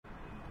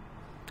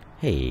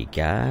Hey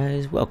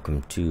guys,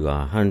 welcome to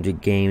 100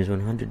 Games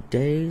 100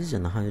 Days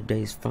and the 100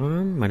 Days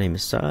Farm. My name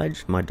is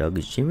Sarge, my dog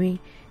is Jimmy,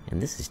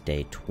 and this is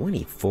day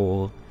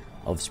 24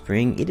 of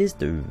spring. It is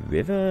the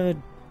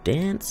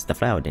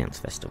Flower Dance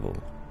Festival,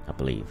 I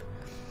believe.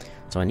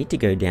 So I need to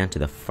go down to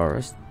the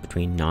forest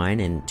between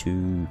 9 and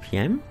 2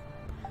 PM.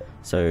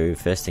 So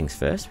first things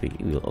first, we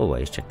will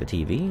always check the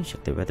TV,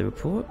 check the weather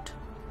report.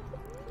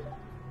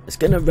 It's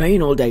gonna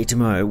rain all day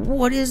tomorrow.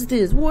 What is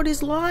this? What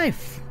is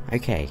life?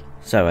 Okay,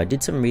 so I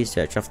did some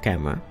research off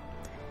camera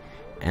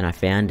and I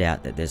found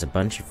out that there's a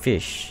bunch of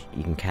fish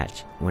you can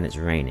catch when it's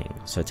raining.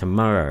 So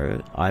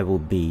tomorrow I will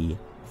be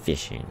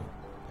fishing,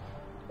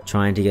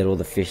 trying to get all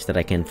the fish that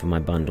I can for my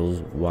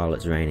bundles while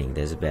it's raining.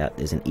 There's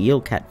an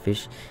eel,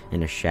 catfish,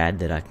 and a shad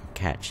that I can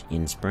catch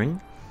in spring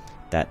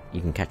that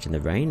you can catch in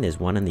the rain. There's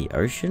one in the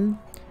ocean,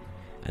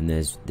 and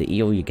there's the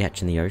eel you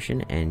catch in the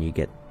ocean, and you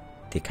get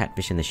the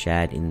catfish and the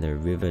shad in the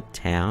river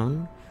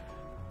town,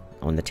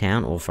 on the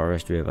town or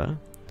forest river.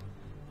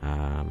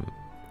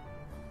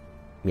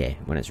 Yeah,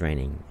 when it's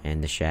raining,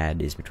 and the shad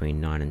is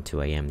between 9 and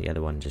 2 AM. The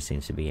other one just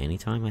seems to be any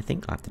time, I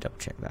think. I'll have to double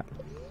check that.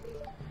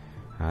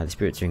 The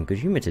spirits are in good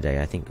humor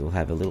today. I think we'll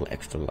have a little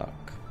extra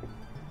luck.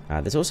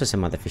 There's also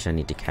some other fish I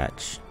need to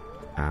catch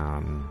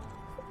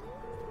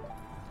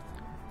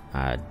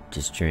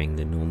just during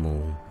the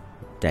normal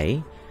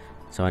day.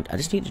 So I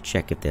just need to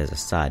check if there's a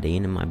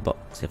sardine in my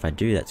box. If I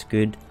do, that's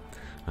good.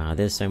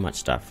 There's so much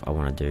stuff I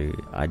want to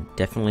do. I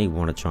definitely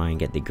want to try and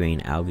get the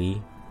green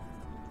algae.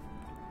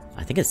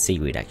 I think it's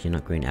seaweed actually,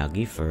 not green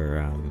algae,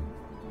 for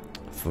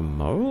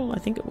Moral, I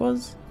think it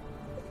was.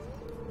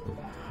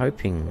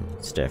 Hoping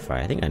stir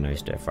fry. I think I know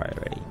stir fry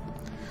already.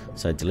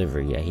 So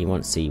delivery, yeah, he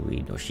wants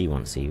seaweed, or she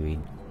wants seaweed.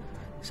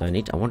 So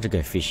I want to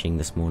go fishing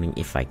this morning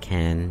if I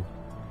can.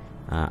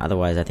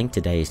 Otherwise, I think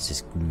today is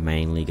just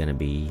mainly going to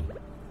be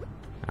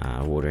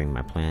watering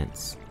my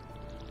plants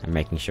and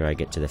making sure I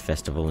get to the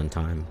festival in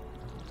time.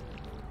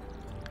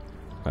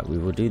 But we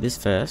will do this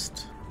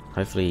first.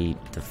 Hopefully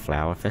the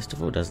flower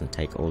festival doesn't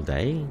take all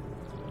day,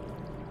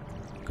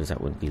 because that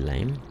would be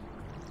lame.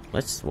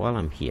 While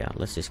I'm here,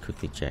 let's just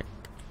quickly check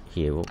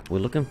here. We're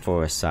looking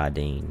for a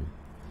sardine.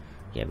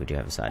 Yeah, we do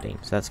have a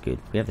sardine, so that's good.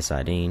 We have a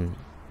sardine,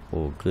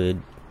 all good.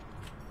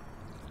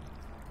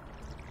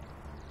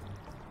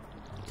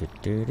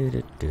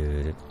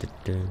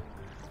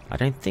 I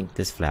don't think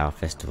this flower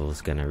festival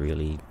is gonna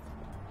really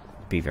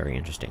be very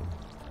interesting.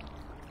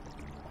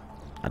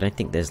 I don't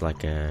think there's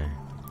like a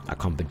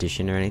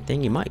competition or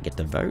anything. You might get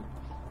the vote.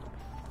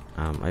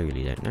 I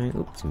really don't know.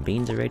 Oops, some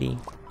beans already.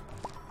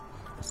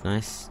 That's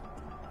nice.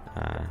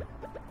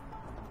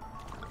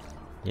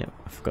 Yep,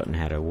 I've forgotten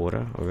how to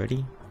water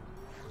already.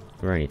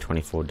 We're only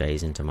 24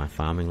 days into my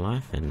farming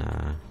life, and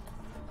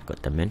I've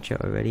got dementia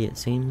already, it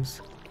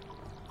seems.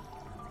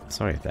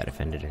 Sorry if that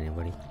offended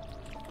anybody.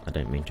 I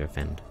don't mean to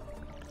offend.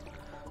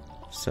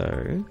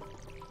 So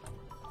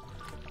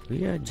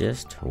we are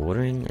just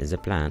watering the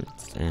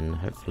plants and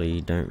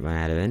hopefully don't run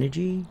out of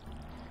energy,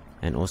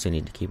 and also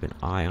need to keep an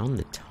eye on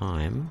the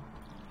time.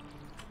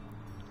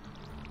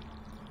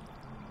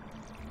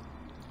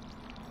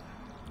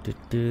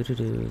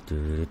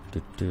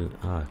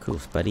 Ah, cool,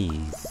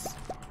 spuddies.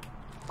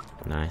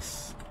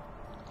 Nice.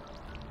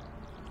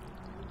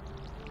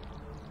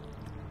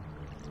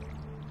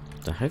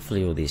 So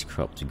hopefully all these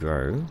crops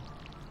grow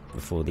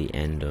before the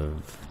end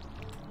of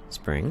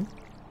spring,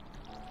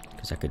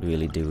 because I could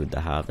really do with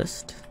the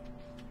harvest.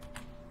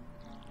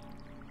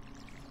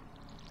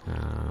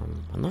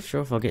 I'm not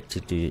sure if I'll get to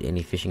do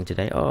any fishing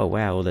today. Oh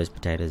wow, all those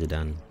potatoes are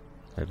done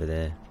over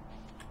there.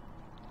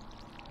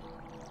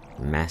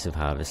 Massive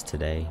harvest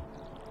today.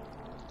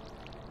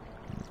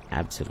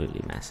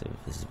 Absolutely massive.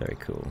 This is very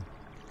cool.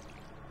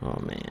 Oh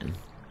man.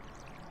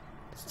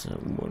 So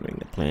I'm watering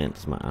the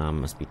plants. My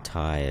arm must be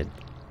tired.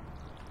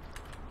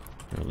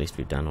 Or at least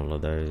we've done all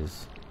of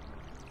those.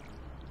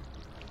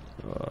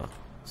 Oh,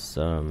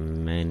 so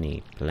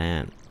many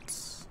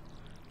plants.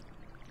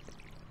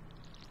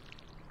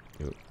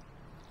 Ooh.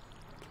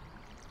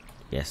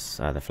 Yes,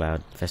 the flower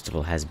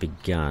festival has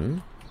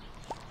begun.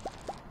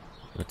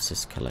 Let's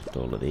just collect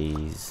all of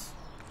these.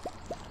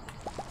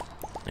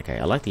 Okay,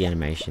 I like the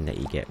animation that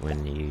you get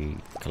when you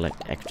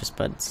collect extra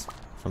spuds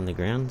from the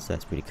ground, so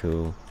that's pretty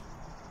cool.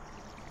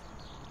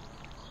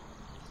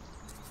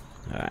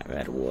 Alright, we're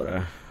out of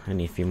water.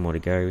 Only a few more to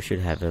go. We should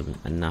have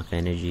enough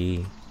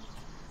energy.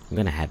 I'm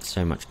gonna have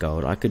so much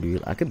gold. I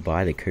could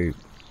buy the coop.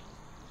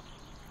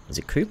 Is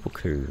it coop or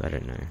coup? I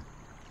don't know.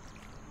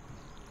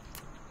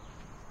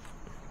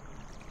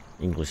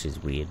 English is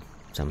weird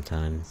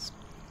sometimes.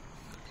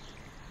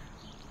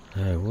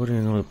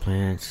 Watering all the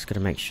plants. Just gotta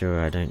make sure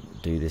I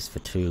don't do this for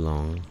too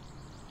long.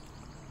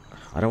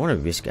 I don't want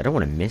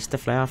to miss the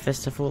flower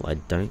festival. I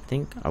don't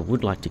think. I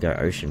would like to go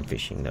ocean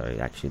fishing though.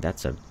 Actually,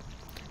 that's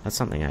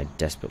something I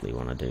desperately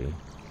want to do.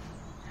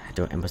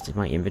 Is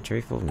my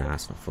inventory full? Nah,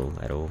 it's not full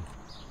at all.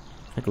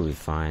 I think we'll be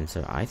fine.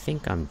 So I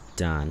think I'm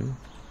done.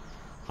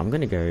 I'm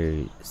gonna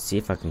go see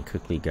if I can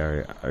quickly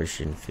go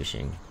ocean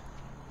fishing.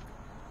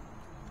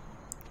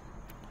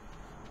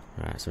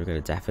 Alright, so we've got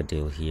a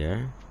daffodil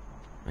here.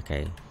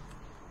 Okay.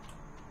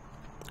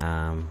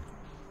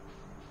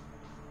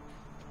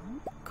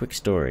 Quick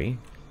story.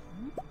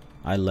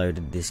 I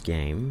loaded this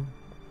game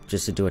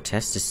just to do a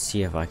test to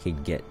see if I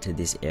could get to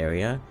this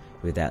area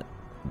without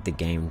the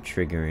game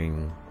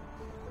triggering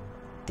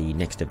the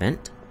next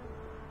event.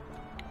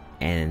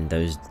 And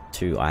those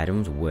two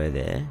items were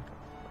there.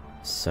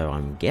 So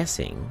I'm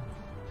guessing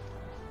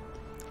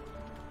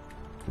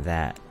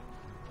that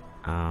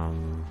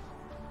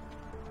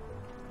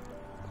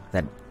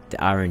that the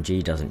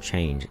RNG doesn't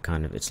change.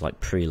 It's like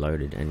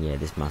preloaded, and yeah,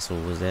 this mussel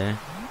was there,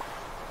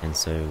 and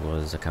so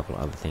was a couple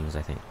of other things,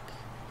 I think.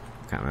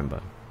 Can't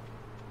remember.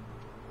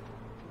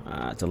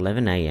 It's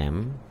 11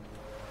 AM.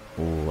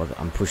 Oh,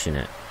 I'm pushing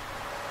it.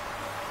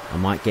 I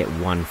might get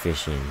one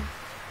fish in.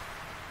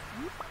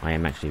 I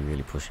am actually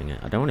really pushing it.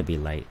 I don't want to be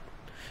late.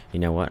 You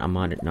know what? I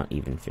might not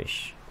even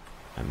fish.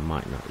 I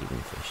might not even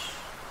fish.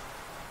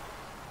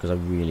 Because I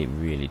really,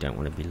 really don't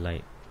want to be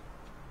late.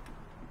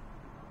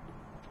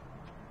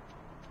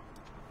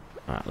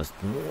 Alright, let's...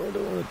 No, I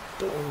don't want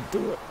to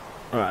do it.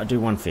 Alright, I'll do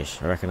one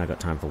fish. I reckon I got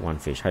time for one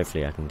fish.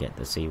 Hopefully I can get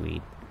the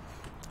seaweed.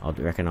 I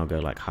reckon I'll go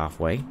like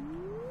halfway.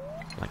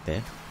 Like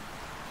there.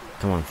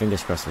 Come on,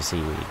 fingers crossed for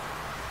seaweed.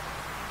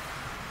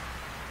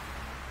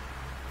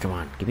 Come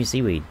on, give me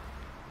seaweed.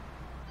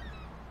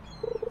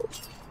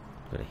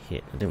 Got a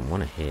hit. I didn't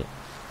want to hit.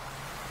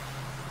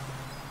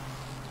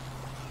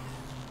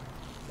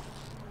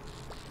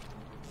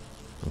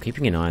 I'm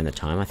keeping an eye on the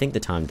time. I think the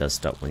time does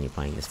stop when you're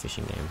playing this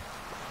fishing game.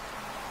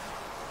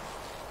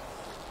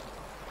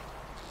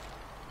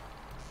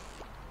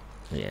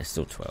 Yeah,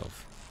 still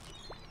 12.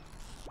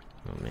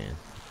 Oh man.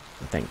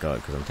 Thank God,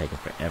 because I'm taking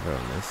forever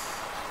on this.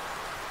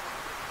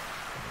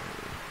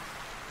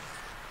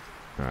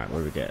 Alright, what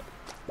do we get?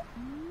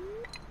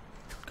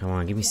 Come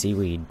on, give me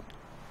seaweed.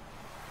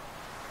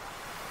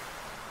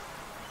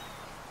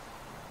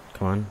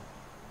 Come on.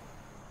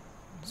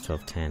 It's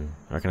 12:10.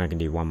 I reckon I can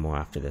do one more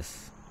after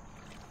this.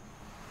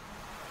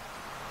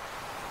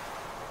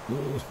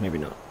 Ooh, maybe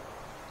not.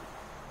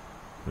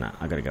 Nah,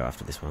 I gotta go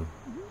after this one.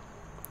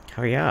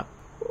 Hurry up!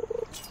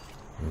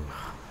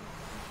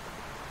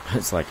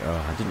 It's like,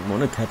 oh, I didn't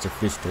want to catch a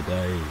fish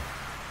today.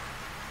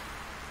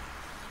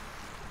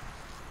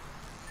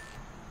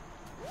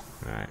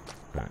 Alright,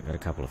 got a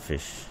couple of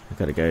fish. I've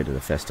got to go to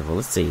the festival.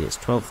 Let's see, it's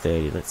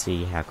 12:30. Let's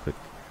see how quick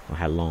or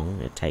how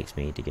long it takes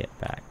me to get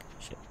back.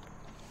 Shit.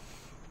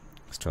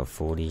 It's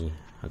 12:40.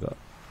 I got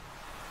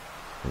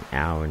an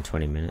hour and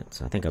 20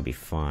 minutes. I think I'll be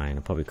fine.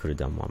 I probably could have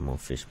done one more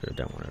fish, but I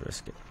don't want to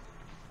risk it.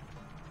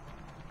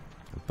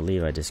 I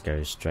believe I just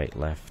go straight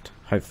left.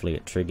 Hopefully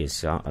it triggers,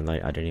 so I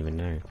don't even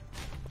know.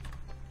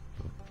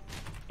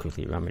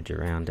 Quickly rummage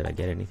around. Did I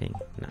get anything?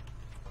 No.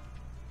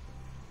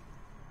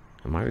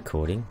 Am I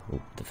recording?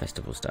 Oh, the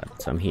festival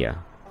started. So I'm here.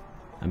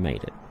 I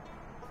made it.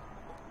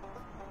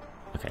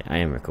 Okay, I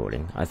am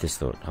recording. I just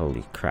thought,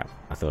 holy crap.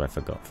 I thought I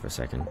forgot for a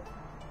second.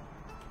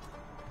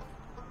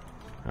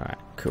 Alright,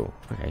 cool.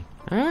 Okay.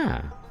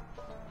 Ah!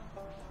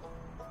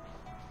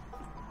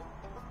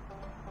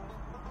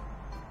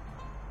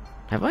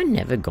 Have I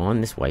never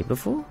gone this way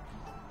before?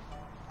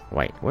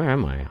 Wait, where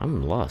am I?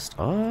 I'm lost.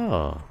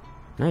 Oh!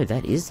 No,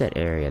 that is that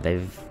area.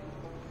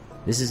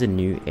 This is a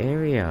new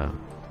area.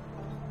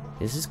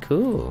 This is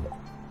cool.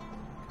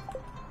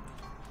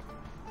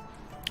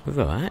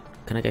 Right.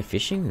 Can I go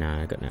fishing?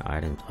 No, I got no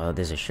items. Oh,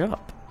 there's a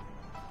shop.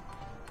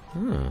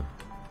 Huh.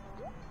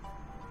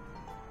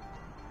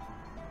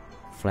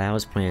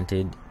 Flowers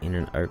planted in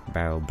an oak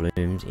barrel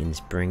blooms in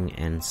spring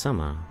and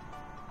summer.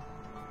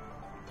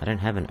 I don't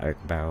have an oak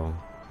barrel.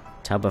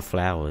 Tub of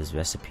flowers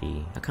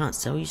recipe. I can't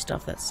sell you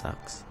stuff, that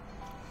sucks.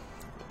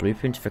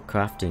 Blueprint for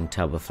crafting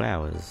tub of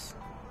flowers.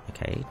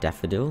 Okay,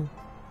 daffodil.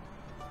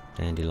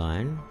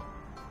 Dandelion.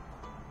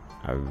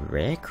 A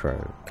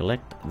rarecrow.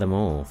 Collect them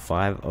all.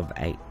 5 of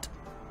 8.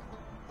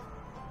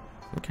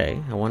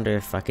 Okay, I wonder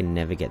if I can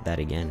never get that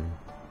again.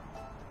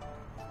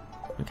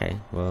 Okay,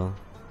 well...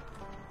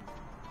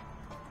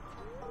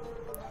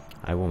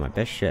 I wore my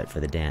best shirt for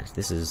the dance.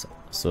 This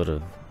sort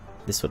of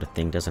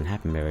thing doesn't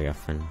happen very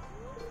often.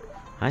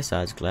 Hi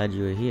Sarge, glad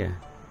you were here.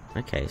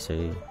 Okay,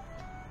 so...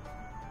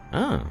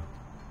 Oh.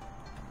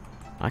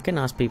 I can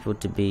ask people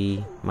to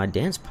be my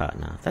dance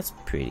partner. That's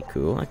pretty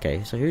cool.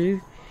 Okay, so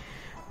who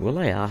will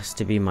I ask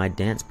to be my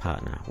dance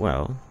partner?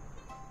 Well...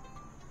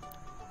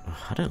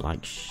 I don't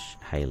like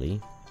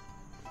Haley.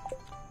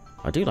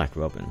 I do like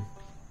Robin.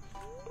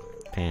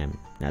 Pam.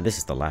 Now this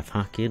is the life,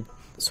 huh kid?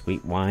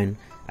 Sweet wine,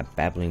 a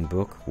babbling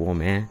brook,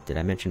 warm air. Did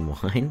I mention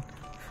wine?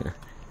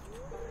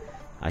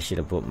 I should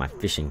have bought my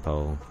fishing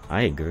pole.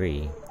 I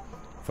agree.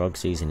 Frog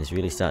season is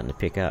really starting to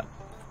pick up.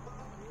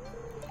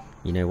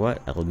 You know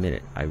what? I'll admit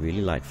it. I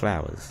really like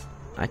flowers.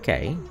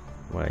 Okay.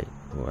 Wait.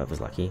 Well, that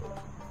was lucky.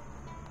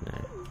 No.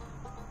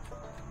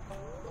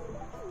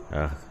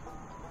 Ugh.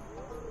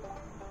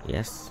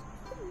 Yes.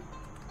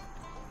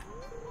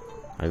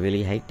 I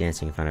really hate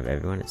dancing in front of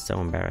everyone. It's so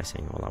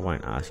embarrassing. Well, I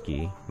won't ask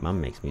you. Mum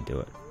makes me do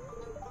it.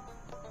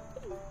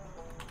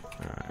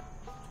 Alright.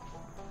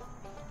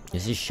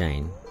 This is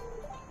Shane.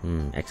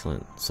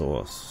 Excellent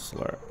sauce.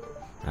 Slurp.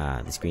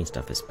 This green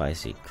stuff is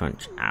spicy.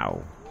 Crunch.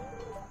 Ow.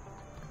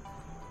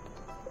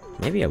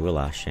 Maybe I will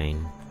ask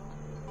Shane.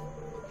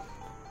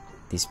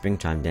 These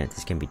springtime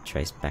dances can be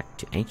traced back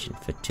to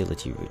ancient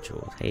fertility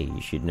rituals. Hey,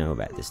 you should know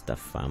about this stuff,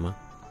 farmer.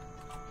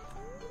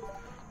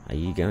 Are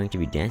you going to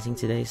be dancing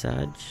today,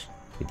 Sarge?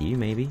 With you,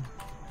 maybe?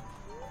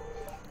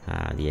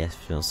 The air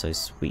smells so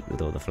sweet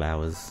with all the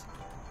flowers.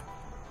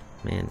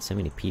 Man, so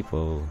many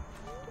people.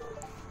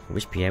 I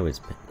wish Pierre would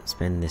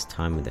spend this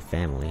time with the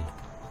family.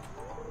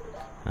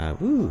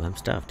 Woo, I'm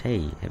stuffed.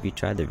 Hey, have you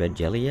tried the red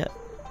jelly yet?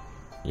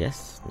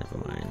 Yes? Never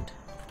mind.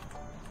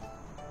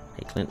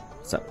 Hey Clint,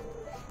 what's up?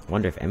 I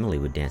wonder if Emily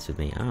would dance with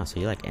me. Ah, so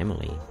you like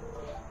Emily.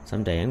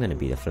 Someday I'm gonna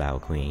be the flower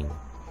queen.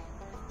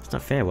 It's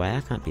not fair, why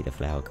I can't be the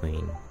flower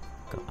queen?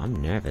 God,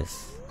 I'm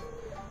nervous.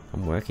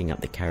 I'm working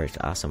up the courage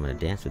to ask someone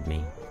to dance with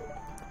me.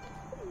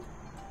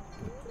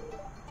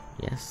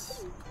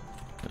 Yes?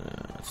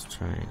 Let's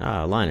try.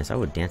 Ah, Linus, I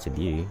would dance with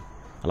you.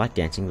 I like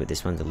dancing, but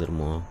this one's a little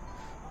more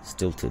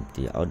stilted.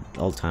 The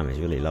old timers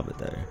really love it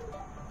though.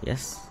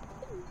 Yes?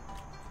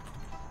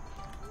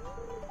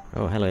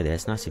 Oh, hello there.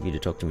 It's nice of you to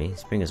talk to me.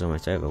 Spring is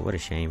almost over. What a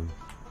shame.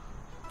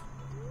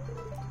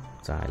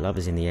 Sorry, love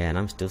is in the air and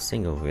I'm still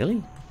single.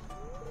 Really?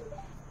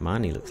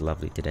 Marnie looks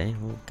lovely today.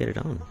 We'll get it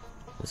on.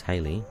 Where's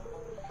Haley?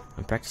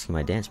 I'm practicing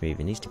my dance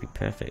move. It needs to be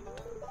perfect.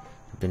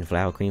 I've been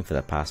flower queen for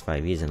the past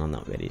 5 years and I'm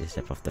not ready to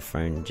step off the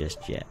throne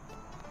just yet.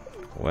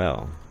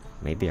 Well,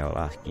 maybe I'll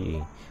ask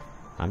you.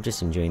 I'm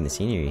just enjoying the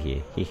scenery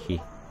here.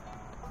 Hehe.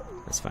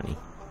 That's funny.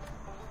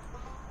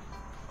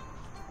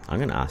 I'm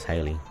gonna ask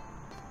Haley.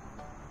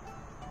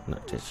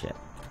 Not just yet.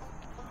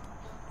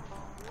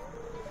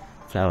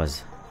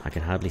 Flowers. I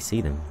can hardly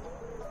see them.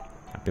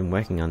 I've been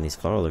working on this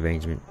floral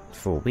arrangement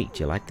for a week.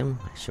 Do you like them?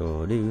 I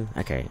sure do.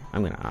 Okay,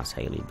 I'm gonna ask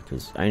Haley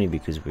only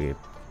because we're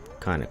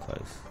kinda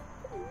close.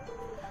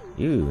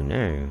 Ew,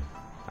 no.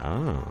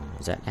 Oh,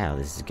 is that how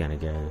this is gonna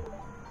go?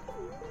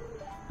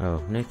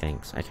 Oh, no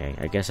thanks. Okay,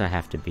 I guess I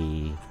have to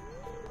be...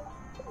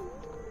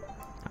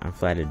 I'm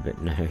flattered,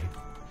 but no.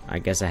 I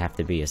guess I have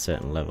to be a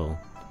certain level.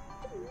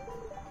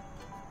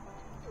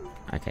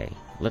 Okay,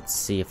 let's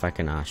see if I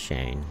can ask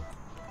Shane.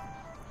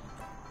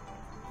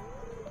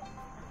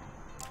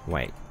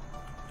 Wait.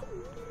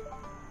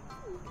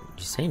 Did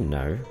you say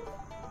no?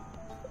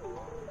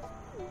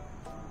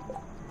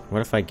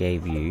 What if I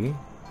gave you...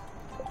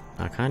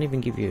 I can't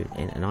even give you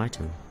an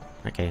item.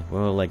 Okay,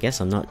 well I guess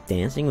I'm not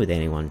dancing with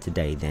anyone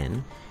today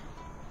then.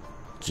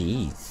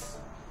 Jeez.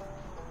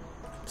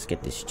 Let's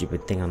get this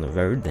stupid thing on the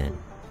road then.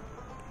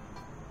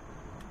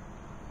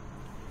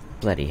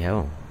 Bloody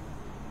hell.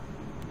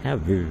 How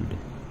rude.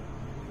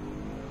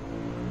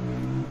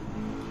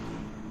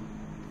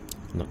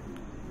 Look.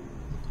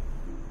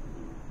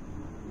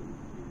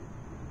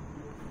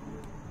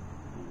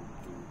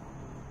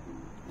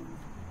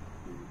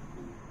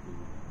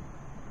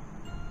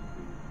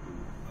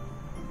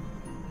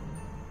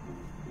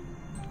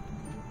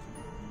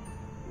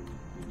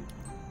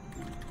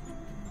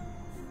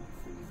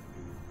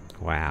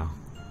 Wow.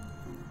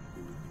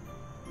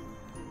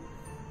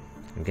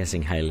 I'm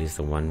guessing Haley's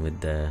the one with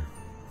the...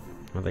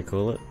 what do they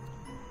call it?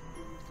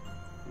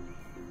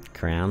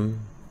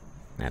 Crown?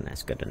 No,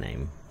 it's got a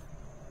name.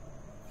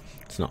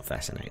 It's not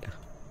Fascinator.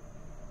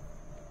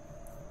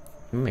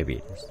 Maybe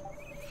it is.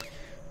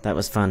 That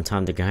was fun.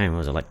 Time to go home.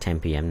 Was it like 10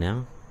 PM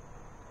now?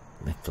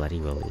 That bloody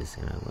well is.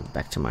 You know,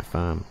 back to my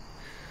farm.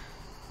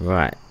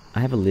 Right. I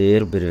have a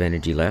little bit of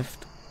energy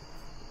left.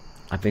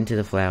 I've been to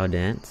the flower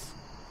dance.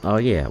 Oh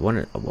yeah, I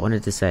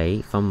wanted to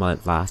say, from my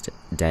last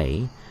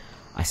day,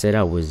 I said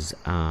I was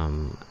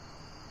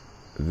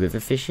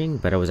river fishing,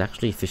 but I was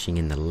actually fishing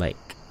in the lake.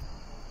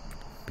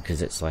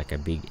 Because it's like a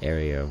big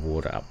area of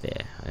water up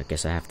there. I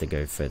guess I have to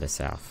go further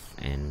south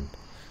and,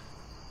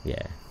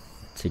 yeah,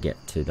 to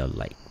get to the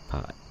lake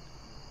part.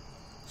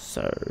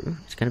 So,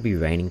 it's going to be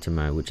raining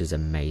tomorrow, which is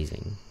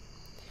amazing.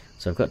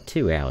 So I've got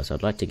 2 hours.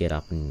 I'd like to get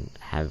up and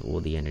have all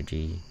the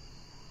energy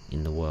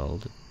in the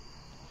world.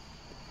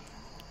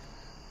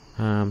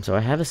 So I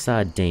have a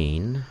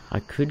sardine. I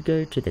could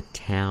go to the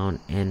town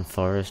and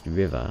forest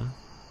river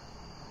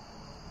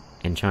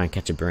and try and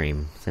catch a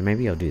bream. So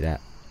maybe I'll do that.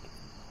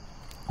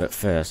 But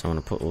first I want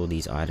to put all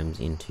these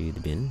items into the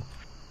bin.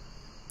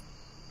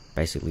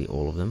 Basically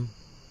all of them.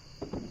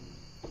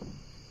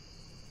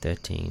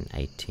 13,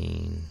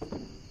 18.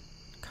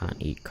 Can't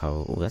eat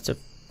coal. Oh, that's a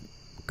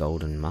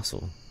golden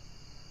mussel.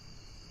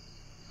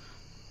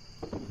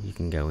 You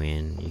can go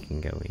in, you can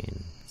go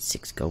in.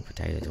 6 gold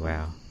potatoes,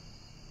 wow.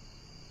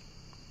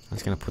 I'm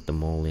just going to put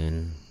them all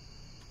in.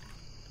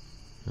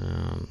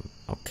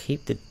 I'll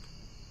keep the...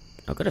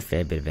 I've got a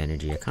fair bit of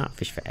energy. I can't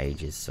fish for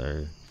ages,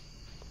 so...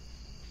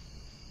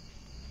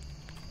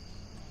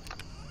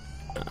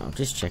 I'll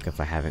just check if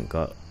I haven't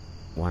got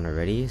one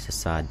already. It's a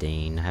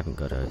sardine. I haven't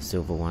got a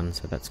silver one,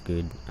 so that's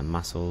good. A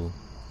mussel.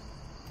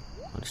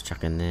 I'll just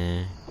chuck in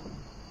there.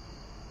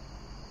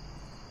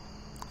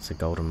 It's a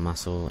golden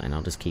mussel, and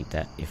I'll just keep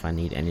that if I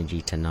need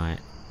energy tonight.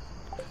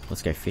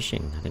 Let's go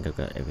fishing. I think I've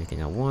got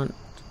everything I want.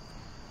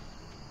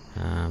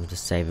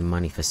 Just saving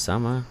money for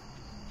summer.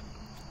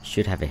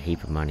 should have a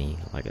heap of money.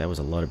 Like, that was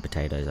a lot of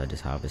potatoes I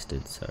just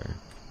harvested, so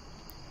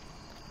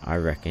I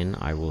reckon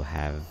I will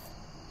have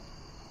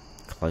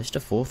close to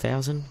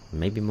 4,000,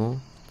 maybe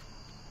more.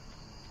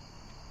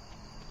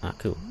 Ah,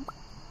 cool.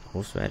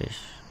 Horseradish,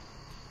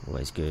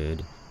 always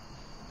good.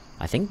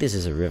 I think this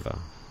is a river,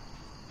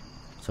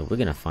 so we're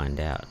gonna find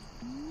out.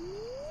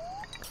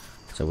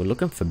 So we're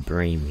looking for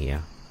bream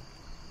here.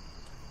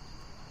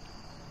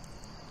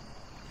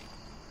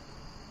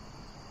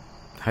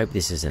 Hope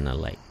this isn't a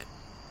lake.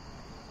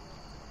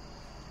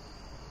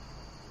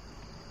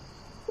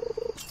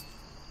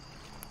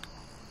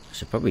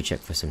 Should probably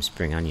check for some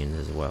spring onions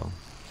as well.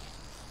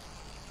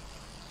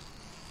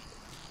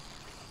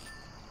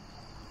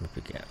 What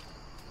we got?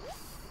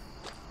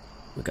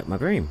 We got my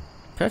bream.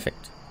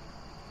 Perfect.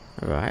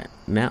 Alright,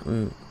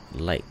 mountain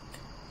lake.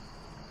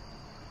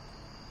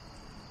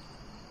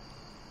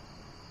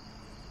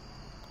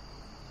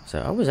 So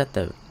I was at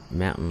the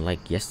mountain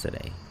lake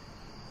yesterday,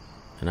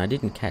 and I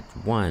didn't catch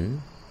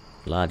one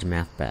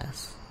largemouth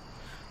bass.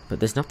 But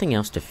there's nothing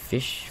else to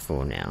fish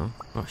for now.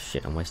 Oh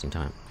shit, I'm wasting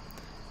time.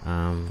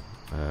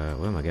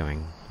 Where am I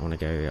going? I want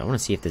to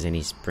see if there's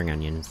any spring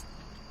onions.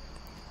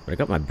 But I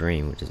got my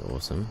bream, which is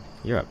awesome.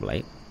 You're up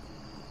late.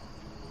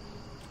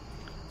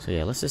 So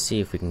yeah, let's just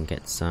see if we can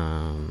get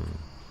some...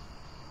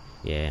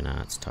 Yeah, no,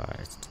 it's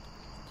tired.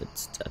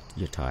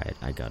 You're tired,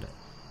 I got it.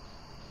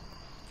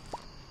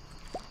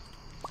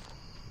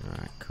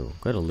 Alright, cool.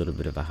 Got a little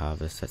bit of a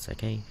harvest, that's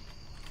okay.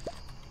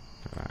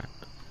 Alright.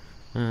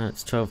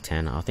 It's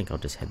 12:10, I think I'll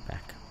just head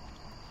back.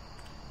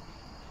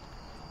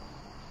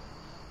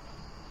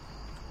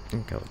 I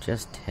think I'll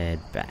just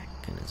head back,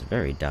 and it's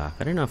very dark.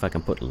 I don't know if I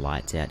can put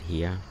lights out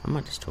here. I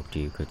might just talk to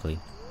you quickly.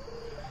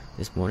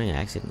 This morning I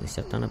accidentally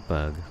stepped on a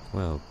bug.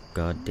 Well,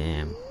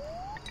 goddamn.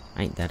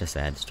 Ain't that a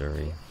sad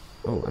story?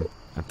 Oh,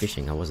 I'm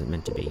fishing. I wasn't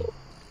meant to be.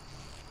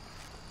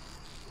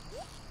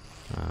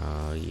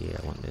 Oh yeah,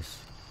 I want this.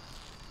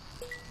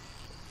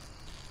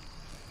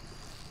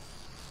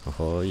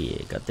 Oh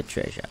yeah, got the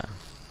treasure.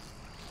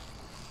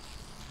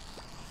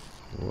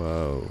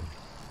 Whoa.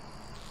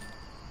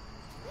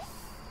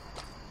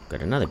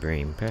 Got another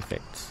bream,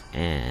 perfect.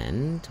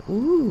 And,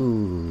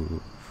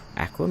 ooh,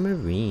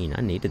 aquamarine.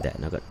 I needed that,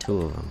 and I got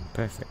 2 of them.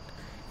 Perfect.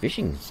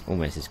 Fishing's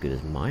almost as good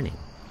as mining.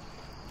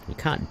 You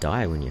can't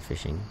die when you're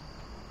fishing.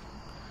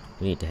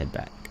 We need to head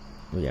back.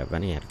 We are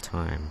running out of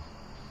time.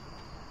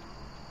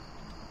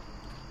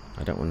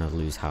 I don't want to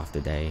lose half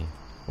the day,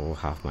 or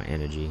half my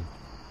energy.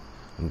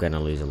 I'm gonna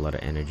lose a lot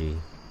of energy.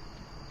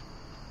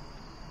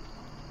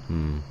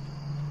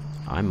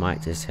 I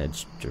might just head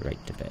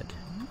straight to bed.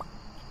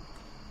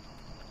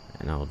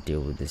 And I'll deal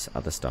with this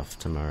other stuff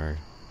tomorrow.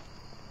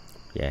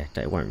 Yeah,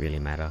 it won't really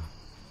matter.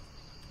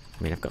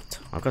 I mean, I've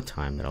got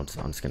time, but I'm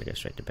just gonna go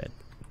straight to bed.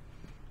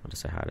 I'll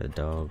just say hi to the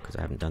dog because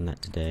I haven't done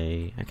that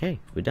today. Okay,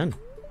 we're done.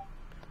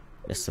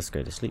 Let's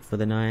go to sleep for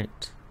the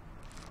night.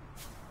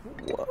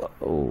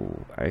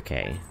 Whoa.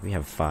 Okay, we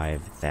have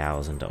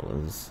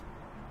 $5,000.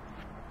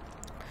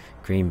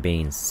 Green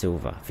beans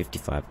silver,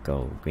 55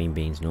 gold. Green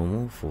beans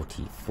normal,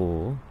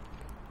 44.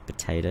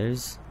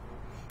 Potatoes,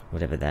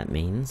 whatever that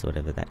means,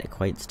 whatever that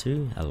equates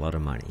to, a lot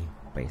of money,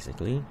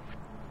 basically.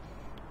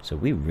 So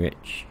we're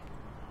rich.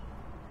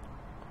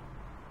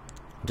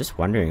 I'm just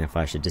wondering if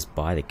I should just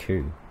buy the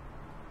coup.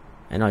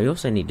 And I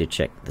also need to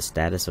check the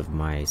status of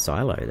my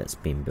silo that's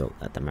been built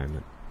at the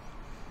moment.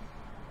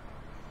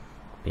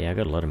 But yeah, I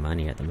got a lot of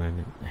money at the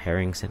moment.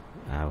 Herring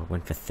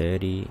went for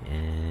 30,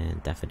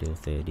 and daffodil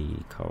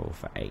 30, coral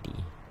for 80.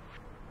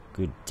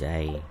 Good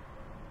day.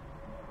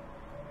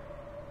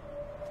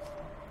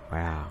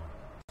 Wow.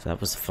 So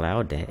that was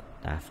flower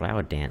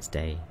dance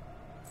day.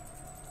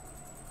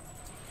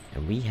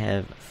 And we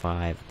have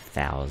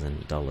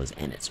 $5,000,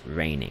 and it's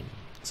raining.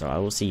 So I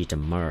will see you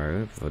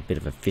tomorrow for a bit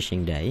of a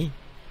fishing day.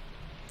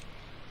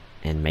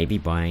 And maybe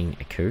buying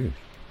a coup.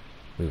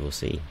 We will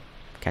see.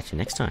 Catch you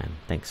next time.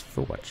 Thanks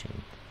for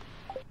watching.